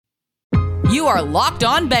You are Locked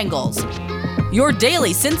On Bengals, your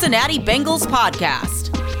daily Cincinnati Bengals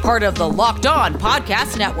podcast, part of the Locked On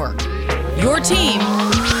Podcast Network, your team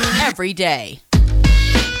every day.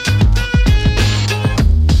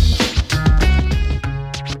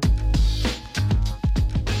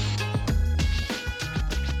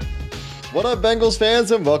 What up, Bengals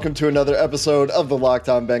fans, and welcome to another episode of the Locked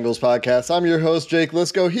On Bengals podcast. I'm your host, Jake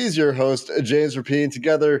Lisco. He's your host, James Rapine.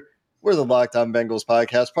 Together, we're the Locked On Bengals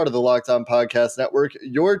podcast, part of the Locked On Podcast Network,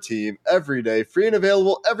 your team every day, free and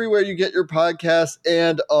available everywhere you get your podcasts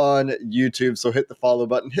and on YouTube. So hit the follow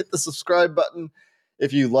button, hit the subscribe button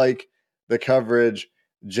if you like the coverage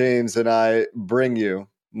James and I bring you.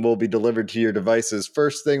 Will be delivered to your devices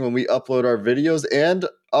first thing when we upload our videos and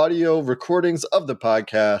audio recordings of the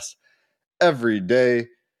podcast every day.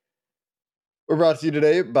 We're brought to you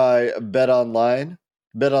today by BetOnline.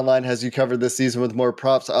 BetOnline has you covered this season with more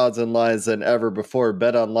props, odds, and lines than ever before.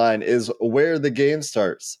 BetOnline is where the game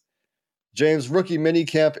starts. James, rookie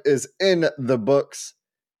minicamp is in the books.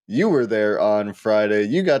 You were there on Friday.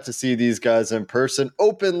 You got to see these guys in person.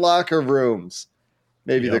 Open locker rooms.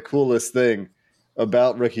 Maybe the coolest thing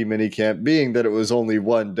about rookie minicamp being that it was only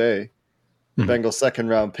one day. The Bengals'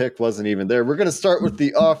 second-round pick wasn't even there. We're going to start with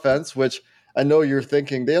the offense, which I know you're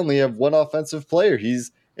thinking they only have one offensive player.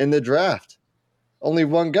 He's in the draft. Only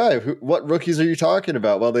one guy. What rookies are you talking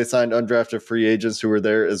about? Well, they signed undrafted free agents who were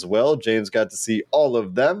there as well. James got to see all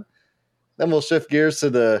of them. Then we'll shift gears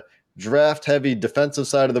to the draft-heavy defensive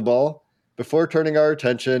side of the ball before turning our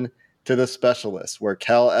attention to the specialists, where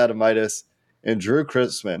Adomitis and Drue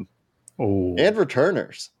Chrisman and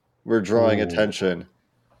returners were drawing attention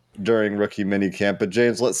during rookie minicamp. But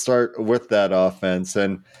James, let's start with that offense.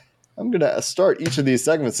 And I'm going to start each of these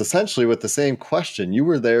segments essentially with the same question. You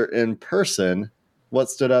were there in person. What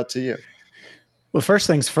stood out to you? Well, first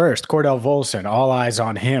things first, Cordell Volson, all eyes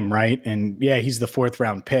on him, right? And yeah, he's the fourth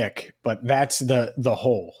round pick, but that's the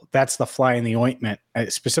hole. That's the fly in the ointment,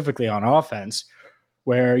 specifically on offense,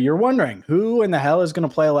 where you're wondering who in the hell is going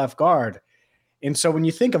to play left guard. And so when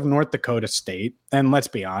you think of North Dakota State, and let's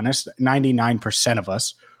be honest, 99% of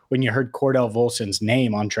us, when you heard Cordell Volson's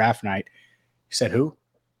name on draft night, you said, who?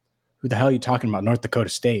 Who the hell are you talking about? North Dakota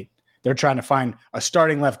State. They're trying to find a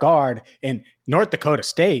starting left guard in North Dakota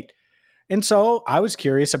State. And so I was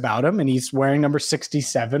curious about him, and he's wearing number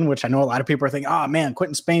 67, which I know a lot of people are thinking, oh man,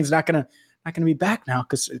 Quentin Spain's not gonna be back now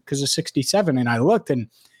because of 67. And I looked, and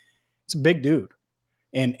it's a big dude.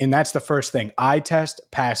 And that's the first thing. Eye test,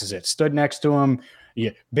 passes it. Stood next to him,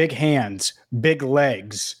 big hands, big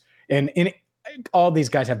legs. And all these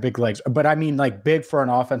guys have big legs, but I mean like big for an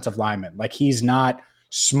offensive lineman. Like he's not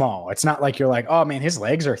small. It's not like you're like, oh man, his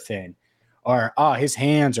legs are thin or his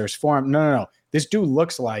hands or his form. No. This dude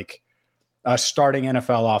looks like a starting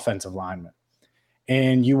NFL offensive lineman.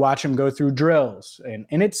 And you watch him go through drills and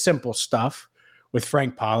it's simple stuff with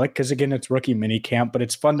Frank Pollock. Cause again, it's rookie mini camp, but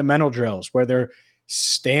it's fundamental drills where they're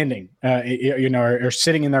standing, or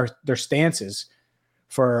sitting in their stances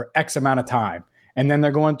for X amount of time. And then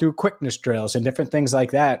they're going through quickness drills and different things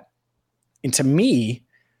like that. And to me,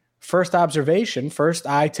 first observation, first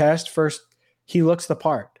eye test, first he looks the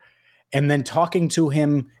part. And then talking to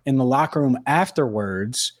him in the locker room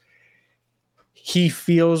afterwards, he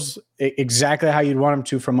feels exactly how you'd want him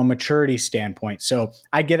to from a maturity standpoint. So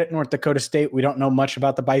I get it, North Dakota State. We don't know much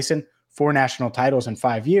about the Bison. 4 national titles in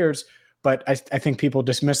 5 years. But I think people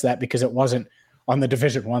dismiss that because it wasn't on the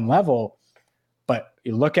Division I level. But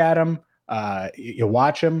you look at him, you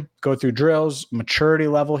watch him go through drills, maturity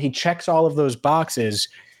level. He checks all of those boxes.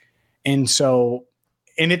 And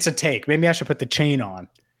it's a take. Maybe I should put the chain on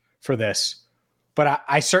for this. But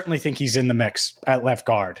I certainly think he's in the mix at left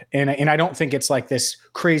guard. And I don't think it's like this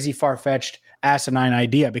crazy, far-fetched, asinine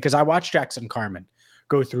idea because I watched Jackson Carman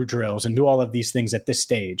go through drills and do all of these things at this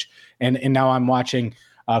stage. And now I'm watching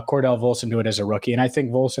Cordell Volson do it as a rookie. And I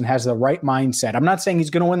think Volson has the right mindset. I'm not saying he's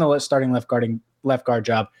going to win the starting left guard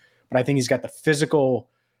job, but I think he's got the physical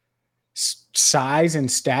size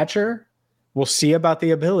and stature. We'll see about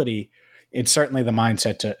the ability. It's certainly the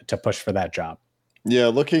mindset to push for that job. Yeah,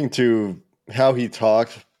 looking to how he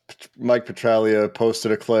talked, Mike Petraglia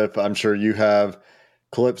posted a clip. I'm sure you have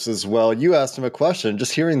clips as well. You asked him a question.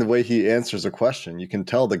 Just hearing the way he answers a question, you can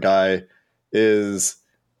tell the guy is,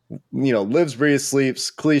 lives, breathes,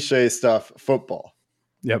 sleeps, cliche stuff, football.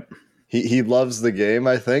 Yep. He loves the game,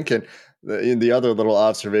 I think. And the other little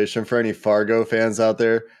observation for any Fargo fans out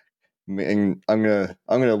there, and I'm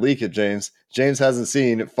gonna leak it, James. James hasn't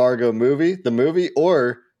seen Fargo the movie,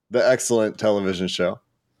 or the excellent television show.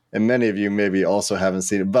 And many of you maybe also haven't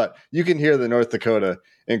seen it, but you can hear the North Dakota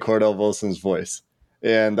in Cordell Volson's voice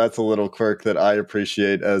And that's a little quirk that I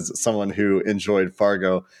appreciate as someone who enjoyed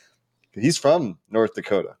Fargo. He's from North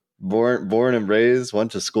Dakota, born and raised,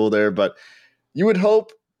 went to school there. But you would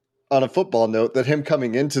hope, on a football note, that him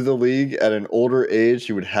coming into the league at an older age,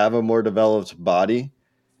 he would have a more developed body.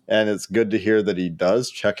 And it's good to hear that he does,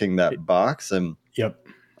 checking that box. And Yep.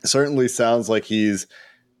 it certainly sounds like he's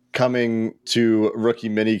coming to rookie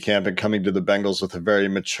minicamp and coming to the Bengals with a very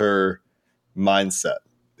mature mindset.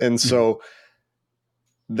 And so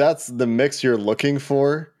that's the mix you're looking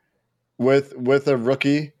for with a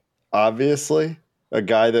rookie, obviously, a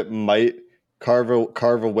guy that might carve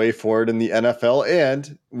a way forward in the NFL.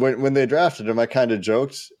 And when they drafted him, I kind of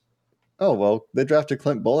joked, oh, well, they drafted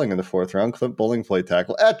Clint Bowling in the 4th round. Clint Bowling played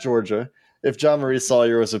tackle at Georgia. If John Marie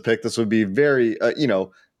Sawyer was a pick, this would be very,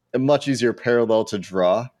 a much easier parallel to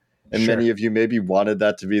draw. And Sure. many of you maybe wanted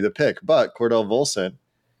that to be the pick. But Cordell Volson,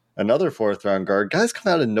 another 4th round guard, guys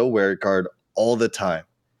come out of nowhere at guard all the time.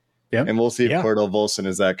 Yep. And we'll see if Cordell Volson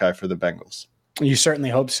is that guy for the Bengals. You certainly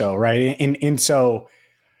hope so, right? And so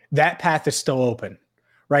that path is still open,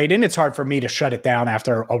 right? And it's hard for me to shut it down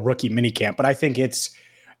after a rookie minicamp, but I think it's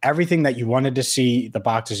everything that you wanted to see, the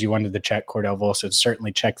boxes you wanted to check. Cordell Volson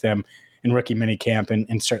certainly checked them in rookie minicamp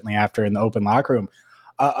and certainly after in the open locker room.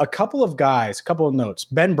 A couple of notes.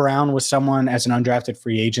 Ben Brown was someone as an undrafted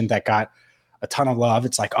free agent that got a ton of love.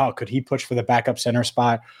 It's like, oh, could he push for the backup center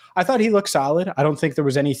spot? I thought he looked solid. I don't think there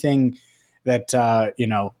was anything that,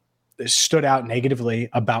 stood out negatively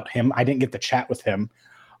about him. I didn't get to chat with him.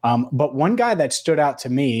 But one guy that stood out to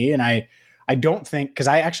me, and I don't think, because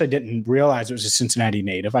I actually didn't realize it was a Cincinnati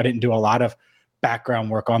native. I didn't do a lot of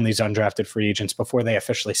background work on these undrafted free agents before they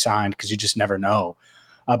officially signed, because you just never know.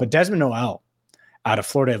 But Desmond Noel out of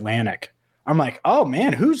Florida Atlantic, I'm like, oh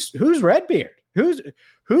man, who's Redbeard? Who's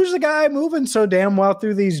the guy moving so damn well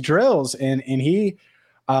through these drills? And he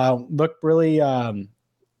looked really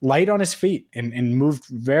light on his feet and moved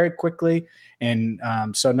very quickly. And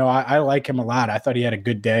so no, I like him a lot. I thought he had a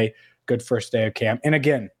good day, good first day of camp. And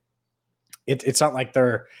again, it's not like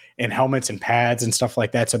they're in helmets and pads and stuff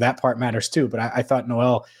like that. So that part matters too. But I thought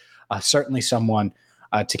Noel, certainly someone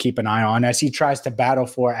to keep an eye on as he tries to battle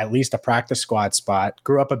for at least a practice squad spot.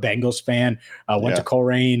 Grew up a Bengals fan, went to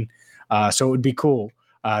Coleraine. So it would be cool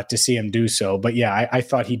to see him do so. But yeah, I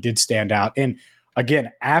thought he did stand out. And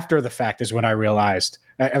again, after the fact is when I realized,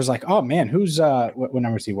 I was like, oh man, who's what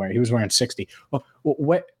number is he wearing? He was wearing 60. Well,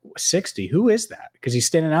 what 60? Who is that? Because he's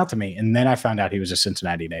standing out to me. And then I found out he was a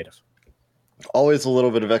Cincinnati native. Always a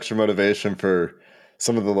little bit of extra motivation for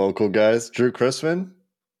some of the local guys. Drue Chrisman,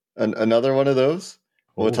 another one of those.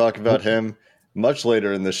 We'll talk about him much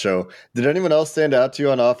later in the show. Did anyone else stand out to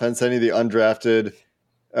you on offense? Any of the undrafted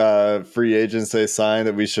free agents they signed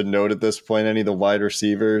that we should note at this point? Any of the wide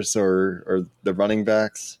receivers or the running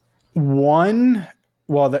backs?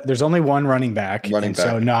 There's only one running back.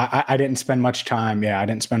 So no, I didn't spend much time. Yeah, I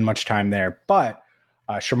didn't spend much time there. But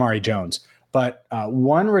Shamari Jones. But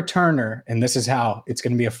one returner, and this is how it's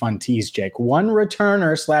going to be a fun tease, Jake. One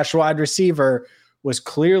returner / wide receiver was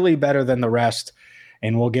clearly better than the rest,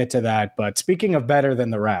 and we'll get to that. But speaking of better than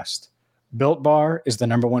the rest, Built Bar is the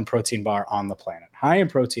 #1 protein bar on the planet. High in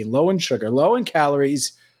protein, low in sugar, low in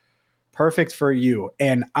calories, perfect for you.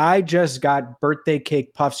 And I just got birthday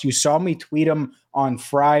cake puffs. You saw me tweet them on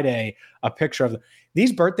Friday, a picture of them.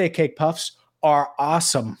 These birthday cake puffs are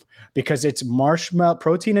awesome because it's marshmallow,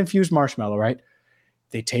 protein-infused marshmallow, right?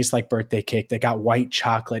 They taste like birthday cake. They got white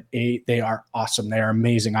chocolate. They are awesome. They are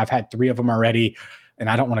amazing. I've had 3 of them already, and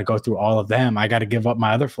I don't want to go through all of them. I got to give up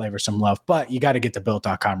my other flavors some love, but you got to get to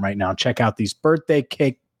Built.com right now. Check out these birthday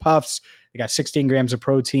cake puffs. They got 16 grams of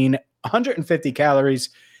protein, 150 calories,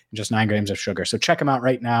 and just 9 grams of sugar. So check them out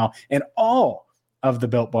right now. And all of the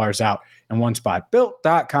Built bars out in one spot.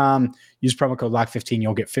 Built.com. Use promo code LOCK15.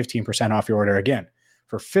 You'll get 15% off your order. Again,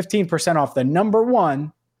 for 15% off the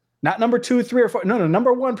 #1, not number 2, 3, or 4. No,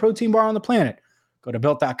 #1 protein bar on the planet. Go to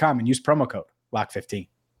Built.com and use promo code LOCK15.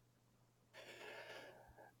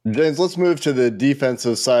 James, let's move to the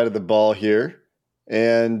defensive side of the ball here.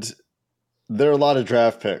 And there are a lot of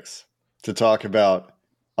draft picks to talk about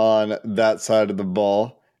on that side of the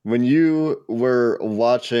ball. When you were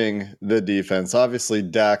watching the defense, obviously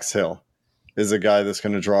Dax Hill is a guy that's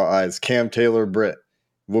going to draw eyes. Cam Taylor-Britt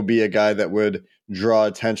will be a guy that would draw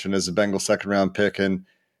attention as a Bengals 2nd-round pick. And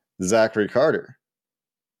Zachary Carter,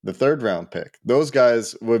 the 3rd-round pick. Those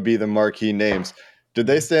guys would be the marquee names. Did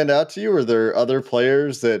they stand out to you? Were there other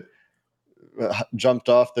players that jumped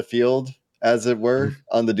off the field, as it were,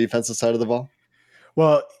 on the defensive side of the ball?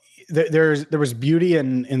 Well, there was beauty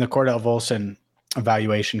in the Cordell Volson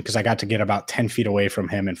evaluation because I got to get about 10 feet away from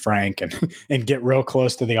him and Frank and get real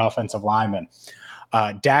close to the offensive lineman.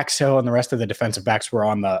 Dax Hill and the rest of the defensive backs were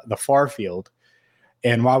on the far field.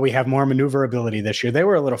 And while we have more maneuverability this year, they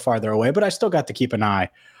were a little farther away, but I still got to keep an eye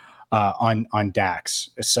on Dax.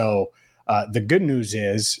 So the good news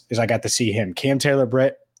is I got to see him. Cam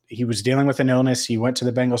Taylor-Britt, he was dealing with an illness. He went to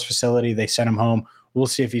the Bengals facility. They sent him home. We'll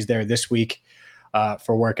see if he's there this week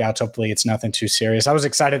for workouts. Hopefully it's nothing too serious. I was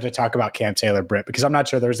excited to talk about Cam Taylor-Britt because I'm not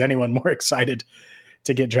sure there's anyone more excited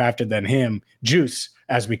to get drafted than him. Juice,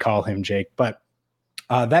 as we call him, Jake. But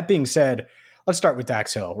that being said, let's start with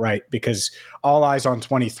Dax Hill, right? Because all eyes on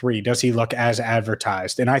 23. Does he look as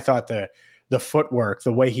advertised? And I thought the footwork,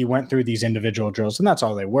 the way he went through these individual drills, and that's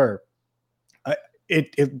all they were,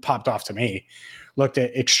 it popped off to me. Looked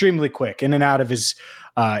at extremely quick, in and out of his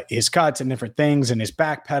cuts and different things, and his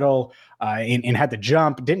back pedal, and had to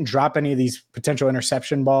jump. Didn't drop any of these potential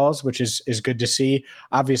interception balls, which is good to see.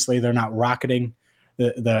 Obviously, they're not rocketing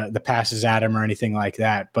the passes at him or anything like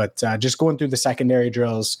that. But just going through the secondary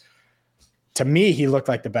drills, to me, he looked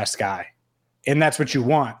like the best guy. And that's what you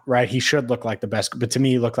want, right? He should look like the best. But to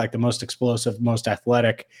me, he looked like the most explosive, most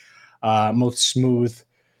athletic, most smooth.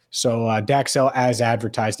 So Dax Hill as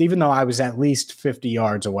advertised, even though I was at least 50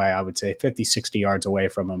 yards away, I would say 50, 60 yards away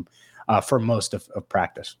from him for most of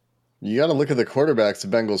practice. You got to look at the quarterbacks the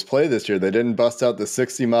Bengals play this year. They didn't bust out the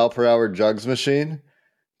 60-mile-per-hour jugs machine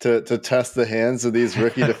to test the hands of these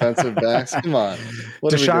rookie defensive backs. Come on.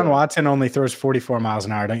 Deshaun Watson only throws 44 miles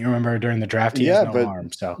an hour. Don't you remember during the draft? He has no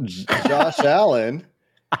arm. So Josh Allen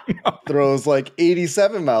throws like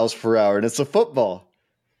 87 miles per hour, and it's a football.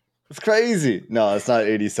 It's crazy. No, it's not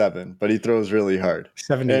 87, but he throws really hard.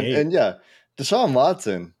 78. And yeah, Deshaun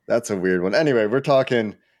Watson, that's a weird one. Anyway, we're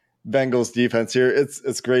talking Bengals defense here.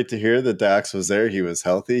 It's great to hear that Dax was there. He was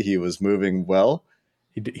healthy. He was moving well.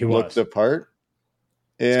 He looked the part.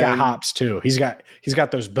 And he's got hops too. He's got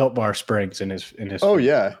those Built Bar springs in his. Oh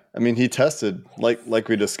yeah, I mean he tested like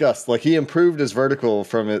we discussed. Like he improved his vertical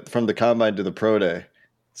from the combine to the pro day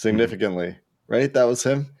significantly. Right, that was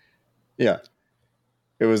him. Yeah.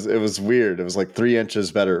 It was weird. It was like 3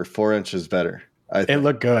 inches better, 4 inches better. It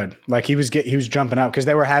looked good. Like he was jumping up because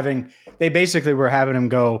they basically were having him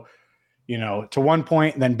go, to one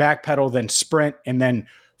point, then backpedal, then sprint, and then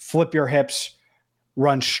flip your hips,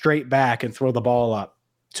 run straight back and throw the ball up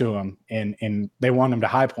to him. And they want him to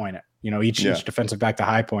high point it. Each defensive back to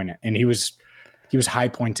high point it. And he was high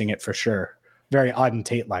pointing it for sure. Very Auden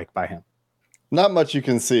Tate-like by him. Not much you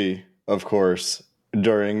can see, of course,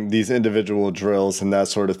 during these individual drills and that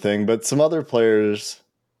sort of thing. But some other players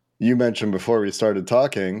you mentioned before we started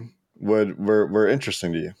talking were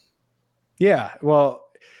interesting to you. Yeah. Well,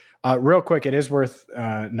 real quick, it is worth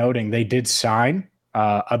noting they did sign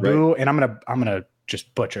Abu, right. And I'm gonna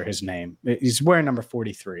just butcher his name. He's wearing number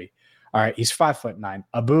 43. All right, he's 5'9".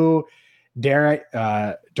 Abu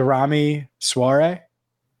Darami Soare.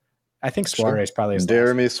 I think Soare is probably his name.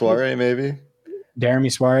 Darami Soare, maybe. Darami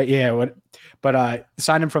Soare, yeah. But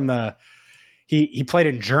signed him from he played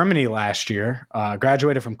in Germany last year,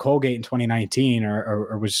 graduated from Colgate in 2019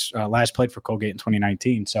 or was last played for Colgate in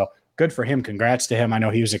 2019. So good for him. Congrats to him. I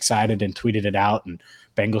know he was excited and tweeted it out, and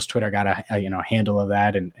Bengals Twitter got a handle of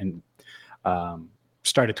that and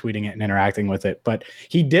started tweeting it and interacting with it. But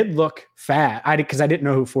he did look fast because I didn't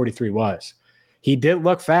know who 43 was. He did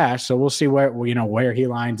look fast. So we'll see where he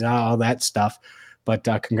lines out, all that stuff. But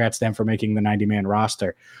congrats to them for making the 90-man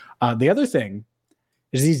roster. The other thing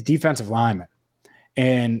is these defensive linemen.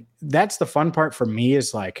 And that's the fun part for me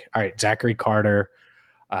is like, all right, Zachary Carter,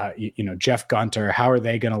 Jeff Gunter, how are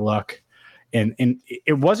they going to look? And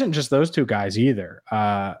it wasn't just those two guys either.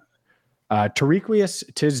 Tariquius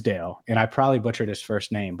Tisdale, and I probably butchered his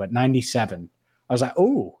first name, but 97. I was like,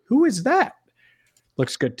 oh, who is that?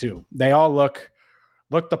 Looks good too. They all look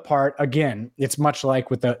the part. Again, it's much like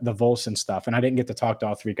with the Volson stuff. And I didn't get to talk to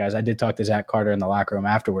all three guys. I did talk to Zach Carter in the locker room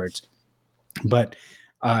afterwards. But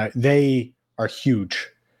they are huge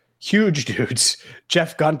dudes.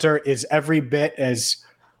 Jeff Gunter is every bit as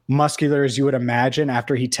muscular as you would imagine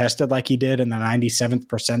after he tested like he did in the 97th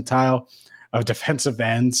percentile of defensive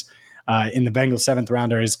ends. In the Bengals 7th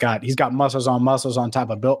rounder, he's got muscles on top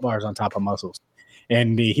of Built Bars on top of muscles.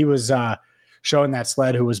 And he was showing that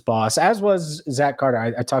sled who was boss, as was Zach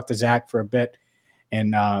Carter. I talked to Zach for a bit.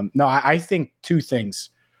 And I think two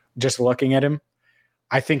things, just looking at him.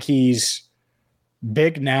 I think he's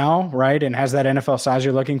big now, right, and has that NFL size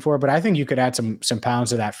you're looking for. But I think you could add some pounds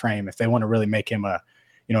to that frame if they want to really make him a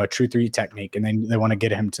true 3 technique, and then they want to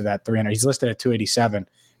get him to that 300. He's listed at 287.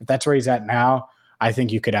 If that's where he's at now, I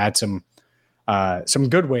think you could add some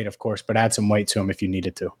good weight, of course, but add some weight to him if you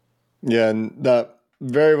needed to. Yeah, and that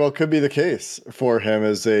very well could be the case for him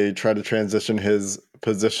as they try to transition his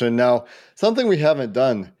position. Now, something we haven't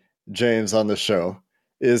done, James, on the show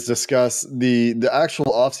is discuss the actual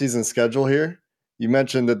offseason schedule here. You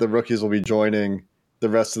mentioned that the rookies will be joining the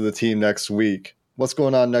rest of the team next week. What's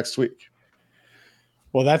going on next week?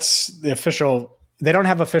 Well, that's the official. They don't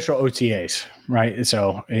have official OTAs, right?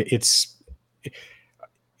 So it's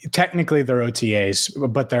technically they're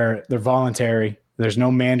OTAs, but they're voluntary. There's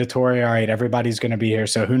no mandatory. All right, everybody's going to be here.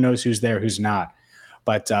 So who knows who's there, who's not.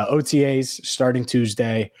 But OTAs starting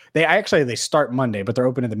Tuesday. They start Monday, but they're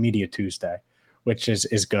open to the media Tuesday, which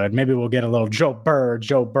is good. Maybe we'll get a little Joe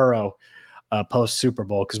Burrow post Super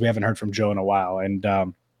Bowl because we haven't heard from Joe in a while. And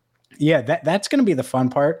that's going to be the fun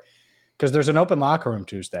part because there's an open locker room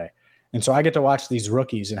Tuesday, and so I get to watch these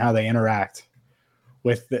rookies and how they interact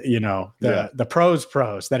with the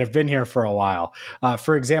pros that have been here for a while.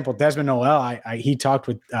 For example, Desmond Noel, he talked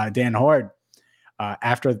with Dan Horde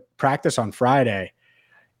after practice on Friday,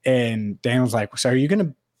 and Dan was like, "So are you going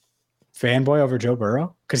to fanboy over Joe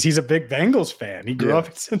Burrow?" Because he's a big Bengals fan. He grew up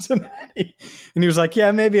in Cincinnati, and he was like,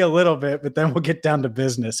 "Yeah, maybe a little bit, but then we'll get down to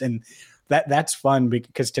business." And that's fun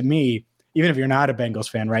because to me, even if you're not a Bengals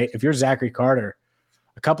fan, right? If you're Zachary Carter,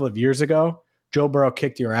 a couple of years ago, Joe Burrow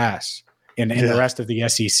kicked your ass in the rest of the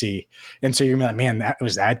SEC. And so you're gonna be like, man, that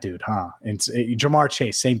was that dude, huh? And Jamar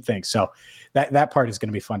Chase, same thing. So that part is going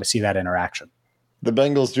to be fun to see that interaction. The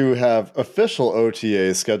Bengals do have official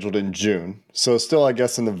OTAs scheduled in June. So still, I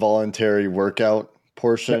guess, in the voluntary workout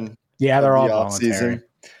portion. Yeah, they're all voluntary. season.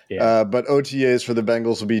 Yeah. But OTAs for the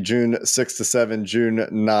Bengals will be June 6 to 7, June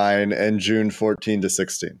 9, and June 14 to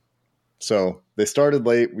 16. So they started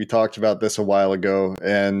late. We talked about this a while ago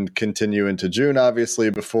and continue into June,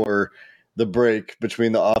 obviously, before the break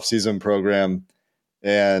between the offseason program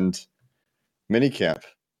and training camp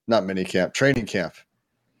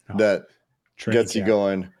that gets you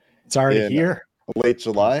going. It's already here. Late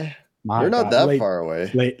July. We're not that far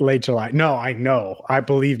away. Late July. No, I know.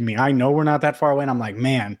 Believe me. I know we're not that far away. And I'm like,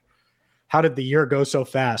 man, how did the year go so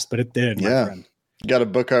fast? But it did, my friend. Got to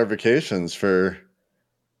book our vacations for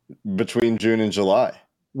between June and July.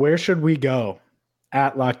 Where should we go?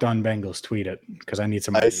 At Locked On Bengals, tweet it because I need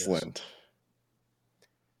some Iceland.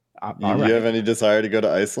 Ideas. You have any desire to go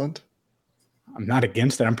to Iceland? I'm not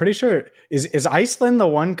against it. I'm pretty sure is Iceland the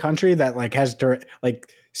one country that has direct,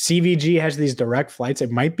 CVG has these direct flights.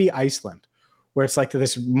 It might be Iceland, where it's like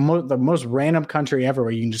the most random country ever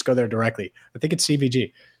where you can just go there directly. I think it's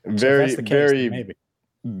CVG. Very maybe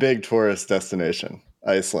big tourist destination,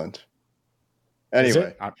 Iceland.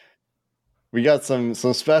 Anyway, we got some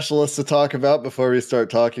specialists to talk about before we start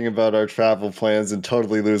talking about our travel plans and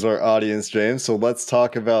totally lose our audience, James. So let's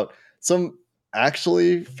talk about some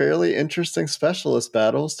actually fairly interesting specialist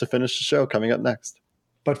battles to finish the show coming up next.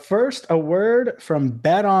 But first, a word from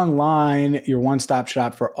Bet Online, your one-stop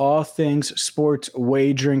shop for all things sports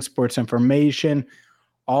wagering, sports information,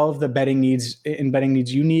 all of the betting needs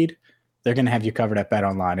you need. They're going to have you covered at Bet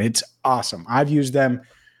Online. It's awesome. I've used them.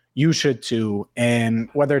 You should too. And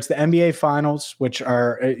whether it's the NBA Finals, which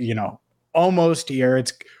are, almost here,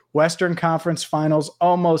 it's Western Conference Finals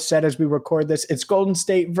almost set as we record this. It's Golden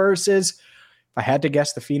State versus, if I had to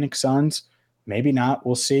guess, the Phoenix Suns. Maybe not.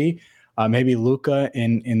 We'll see. Maybe Luka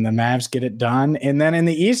in the Mavs get it done. And then in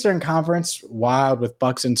the Eastern Conference, wild with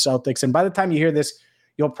Bucks and Celtics. And by the time you hear this,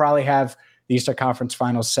 you'll probably have the Eastern Conference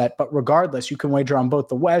Finals set. But regardless, you can wager on both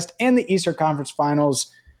the West and the Eastern Conference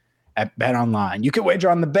Finals at Bet Online. You can wager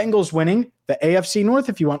on the Bengals winning the AFC North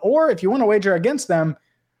if you want, or if you want to wager against them,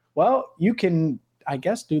 well, you can, I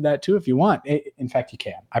guess, do that too if you want. In fact, you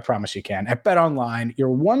can. I promise you can. At Bet Online,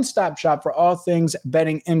 your one-stop shop for all things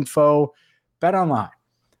betting info. Bet Online,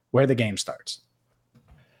 where the game starts.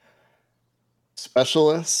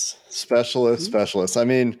 Specialists. I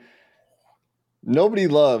mean, nobody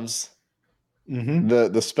loves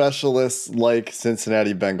the specialists like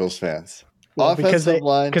Cincinnati Bengals fans. Well, because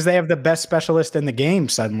they have the best specialist in the game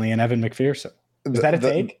suddenly in Evan McPherson. Is that a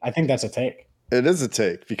take? I think that's a take. It is a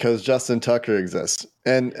take because Justin Tucker exists.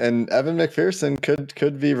 And Evan McPherson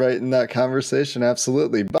could be right in that conversation,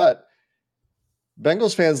 absolutely. But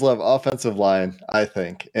Bengals fans love offensive line, I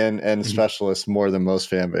think, and specialists more than most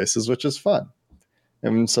fan bases, which is fun.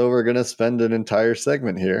 And so we're going to spend an entire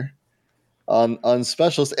segment here on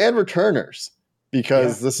specialists and returners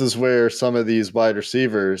because this is where some of these wide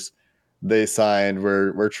receivers they signed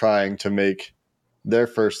we're trying to make their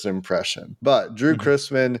first impression. But Drue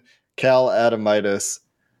Chrisman, Cal Adomitis,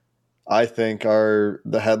 I think are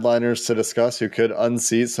the headliners to discuss who could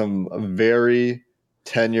unseat some very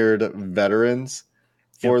tenured veterans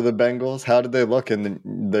for the Bengals. How did they look in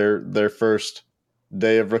their first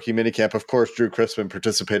day of rookie minicamp? Of course, Drue Chrisman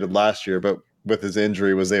participated last year, but with his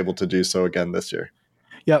injury was able to do so again this year.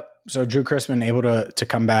 Yep. So Drue Chrisman able to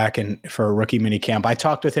come back and for a rookie mini camp. I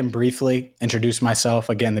talked with him briefly, introduced myself.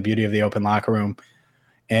 Again, the beauty of the open locker room.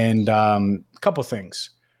 And a couple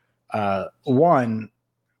things. One,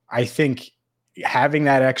 I think having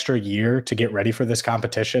that extra year to get ready for this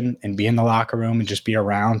competition and be in the locker room and just be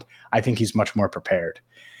around, I think he's much more prepared.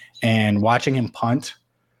 And watching him punt,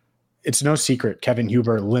 it's no secret Kevin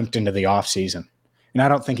Huber limped into the offseason. And I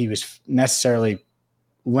don't think he was necessarily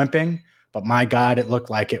limping, but my God, it looked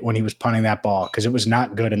like it when he was punting that ball because it was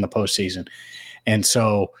not good in the postseason. And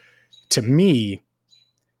so to me,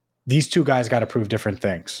 these two guys got to prove different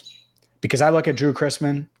things. Because I look at Drue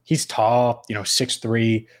Chrisman, he's tall,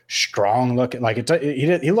 6'3", strong looking. Like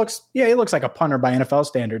he looks like a punter by NFL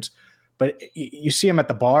standards, but you see him at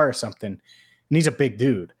the bar or something, and he's a big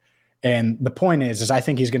dude. And the point is I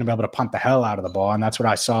think he's going to be able to punt the hell out of the ball, and that's what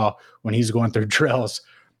I saw when he's going through drills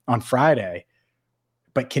on Friday.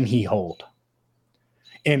 But can he hold?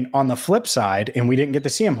 And on the flip side, and we didn't get to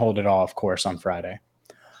see him hold it all, of course, on Friday.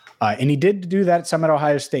 And he did do that some at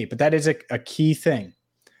Ohio State, but that is a key thing.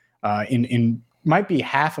 In might be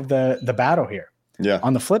half of the battle here. Yeah.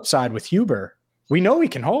 On the flip side with Huber, we know he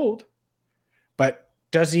can hold, but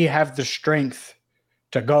does he have the strength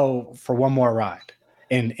to go for one more ride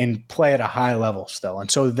and play at a high level still?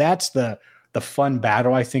 And so that's the fun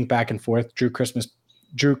battle, I think, back and forth. Drue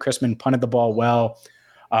Chrisman punted the ball well,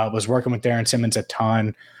 was working with Darren Simmons a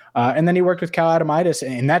ton. And then he worked with Cal Adomitis.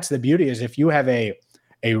 And that's the beauty is if you have a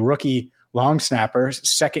rookie long snapper,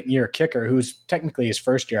 second-year kicker, who's technically his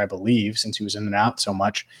first year, I believe, since he was in and out so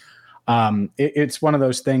much. It's one of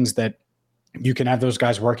those things that you can have those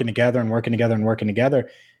guys working together. And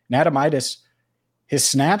Adomitis, his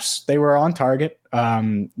snaps, they were on target,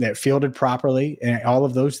 that fielded properly, and all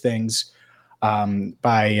of those things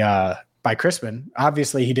by Chrisman.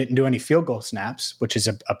 Obviously, he didn't do any field goal snaps, which is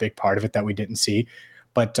a big part of it that we didn't see.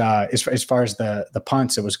 But as far as the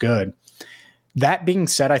punts, it was good. That being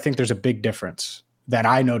said, I think there's a big difference that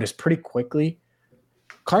I noticed pretty quickly.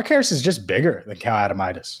 Clark Harris is just bigger than Cal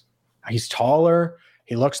Adomitis. He's taller.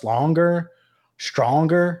 He looks longer,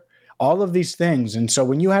 stronger, all of these things. And so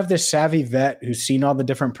when you have this savvy vet who's seen all the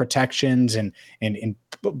different protections and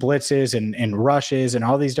blitzes and rushes and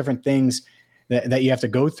all these different things that you have to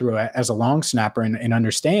go through as a long snapper and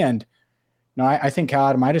understand, I think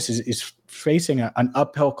Cal Adomitis is facing an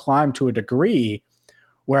uphill climb to a degree.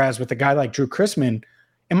 Whereas with a guy like Drue Chrisman,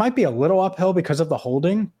 it might be a little uphill because of the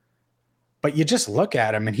holding, but you just look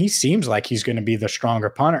at him and he seems like he's going to be the stronger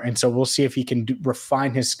punter. And so we'll see if he can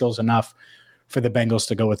refine his skills enough for the Bengals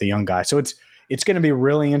to go with the young guy. So it's going to be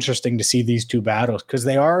really interesting to see these two battles because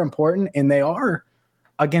they are important and they are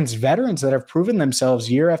against veterans that have proven themselves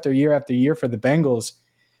year after year after year for the Bengals.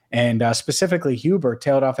 And specifically Huber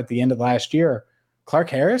tailed off at the end of last year.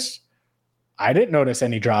 Clark Harris, I didn't notice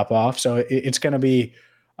any drop off. So it's going to be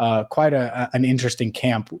quite an interesting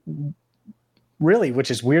camp, really, which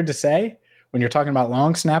is weird to say when you're talking about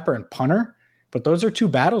long snapper and punter. But those are two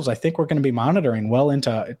battles I think we're going to be monitoring well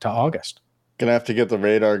into August. Gonna have to get the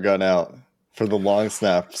radar gun out for the long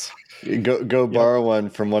snaps. Go borrow one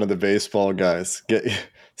from one of the baseball guys.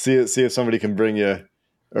 See if somebody can bring you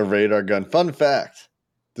a radar gun. Fun fact: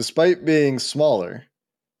 despite being smaller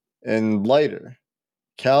and lighter,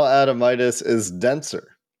 Cal Adomitis is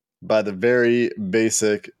denser by the very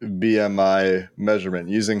basic BMI measurement,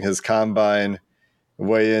 using his combine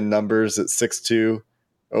weigh-in numbers at 6'2",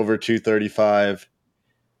 over 235,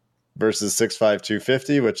 versus 6'5",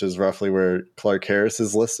 250, which is roughly where Clark Harris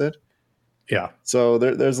is listed. Yeah. So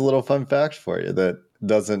there's a little fun fact for you that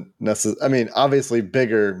doesn't necessarily – I mean, obviously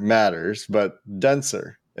bigger matters, but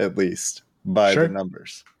denser, at least, by the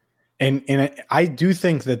numbers. And I do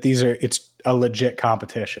think that it's a legit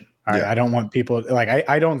competition. All right. Yeah. I don't want people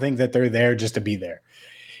I don't think that they're there just to be there.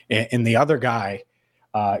 And the other guy,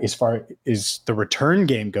 as far as the return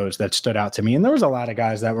game goes, that stood out to me. And there was a lot of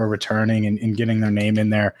guys that were returning and getting their name in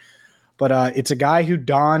there. But it's a guy who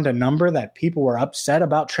donned a number that people were upset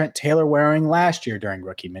about Trent Taylor wearing last year during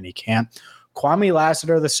rookie minicamp. Kwamie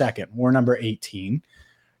Lassiter II wore number 18.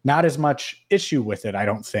 Not as much issue with it, I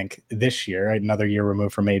don't think, this year. Another year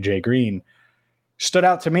removed from A.J. Green. Stood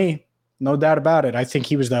out to me. No doubt about it. I think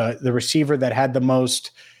he was the receiver that had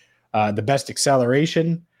the best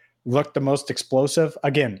acceleration, looked the most explosive.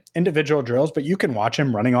 Again, individual drills, but you can watch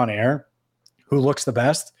him running on air. Who looks the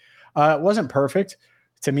best? It wasn't perfect.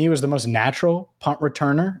 To me, it was the most natural punt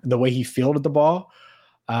returner, the way he fielded the ball.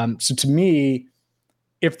 So to me,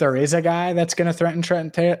 if there is a guy that's going to threaten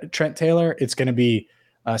Trent Taylor, it's going to be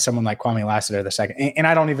someone like Kwamie Lassiter II. And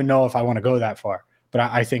I don't even know if I want to go that far, but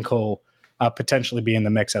I think he'll potentially be in the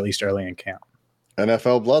mix at least early in camp.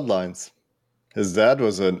 NFL bloodlines. His dad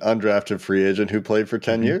was an undrafted free agent who played for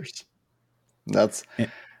 10 years. That's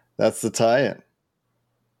the tie-in.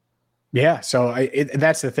 Yeah, so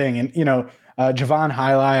that's the thing. And, Javon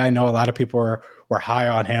Highlight, I know a lot of people were high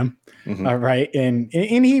on him, right? And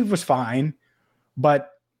he was fine.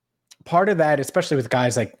 But part of that, especially with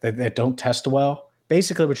guys like that don't test well,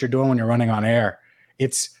 basically what you're doing when you're running on air,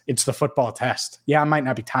 it's the football test. Yeah, I might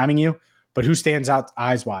not be timing you, but who stands out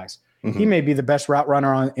eyes-wise? He may be the best route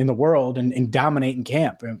runner in the world and dominate in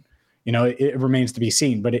camp. And, it remains to be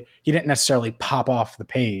seen. But he didn't necessarily pop off the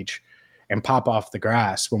page and pop off the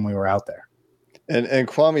grass when we were out there. And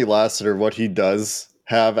Kwamie Lassiter, what he does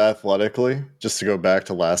have athletically, just to go back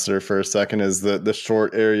to Lassiter for a second, is the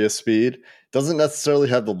short area speed. Doesn't necessarily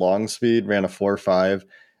have the long speed, ran a 4.5,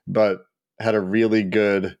 but had really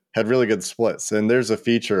good splits. And there's a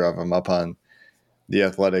feature of him up on The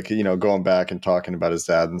Athletic, going back and talking about his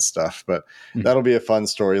dad and stuff. But that'll be a fun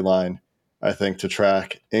storyline, I think, to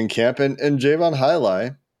track in camp. And Javon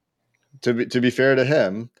Highlight, to be fair to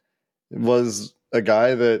him, was a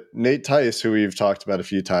guy that Nate Tice, who we've talked about a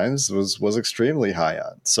few times, was extremely high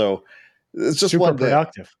on. So it's just super one day.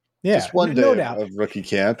 Productive. Yeah, just one day no doubt. of rookie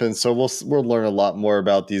camp. And so we'll learn a lot more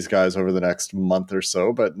about these guys over the next month or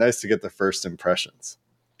so, but nice to get the first impressions.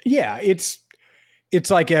 Yeah, it's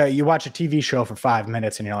like you watch a TV show for 5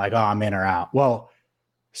 minutes and you're like, oh, I'm in or out. Well,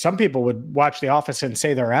 some people would watch The Office and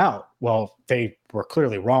say they're out. Well, they were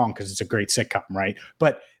clearly wrong because it's a great sitcom, right?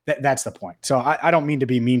 But that's the point. So I don't mean to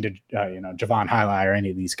be mean to Javon Highlight or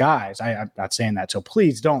any of these guys. I'm not saying that. So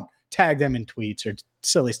please don't tag them in tweets or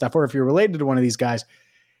silly stuff. Or if you're related to one of these guys,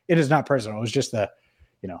 it is not personal. It was just the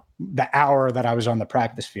hour that I was on the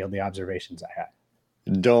practice field, the observations I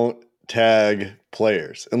had. Don't tag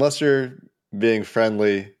players unless you're being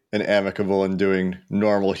friendly and amicable and doing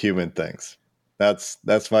normal human things.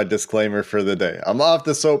 That's my disclaimer for the day. I'm off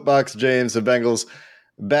the soapbox, James. The Bengals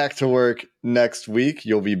back to work next week.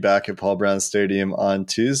 You'll be back at Paul Brown Stadium on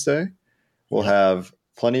Tuesday. We'll have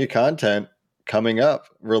plenty of content coming up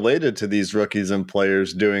related to these rookies and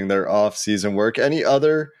players doing their off-season work. Any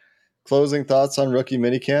other closing thoughts on rookie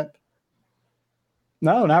minicamp?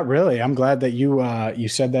 No, not really. I'm glad that you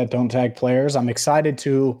said that. Don't tag players. I'm excited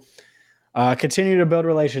to continue to build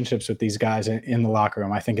relationships with these guys in the locker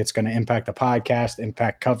room. I think it's going to impact the podcast,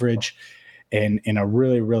 impact coverage in a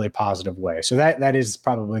really, really positive way. So that is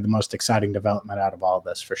probably the most exciting development out of all of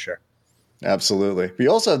this for sure. Absolutely. We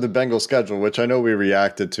also have the Bengals schedule, which I know we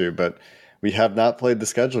reacted to, but we have not played the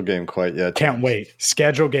schedule game quite yet. Can't wait.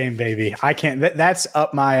 Schedule game, baby. I can't. That's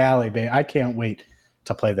up my alley, baby. I can't wait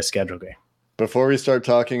to play the schedule game. Before we start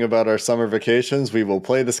talking about our summer vacations, we will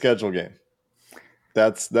play the schedule game.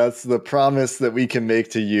 That's the promise that we can make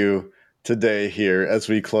to you today here as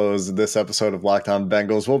we close this episode of Locked On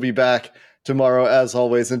Bengals. We'll be back tomorrow as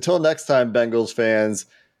always. Until next time, Bengals fans,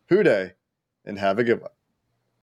 hoo day and have a good one.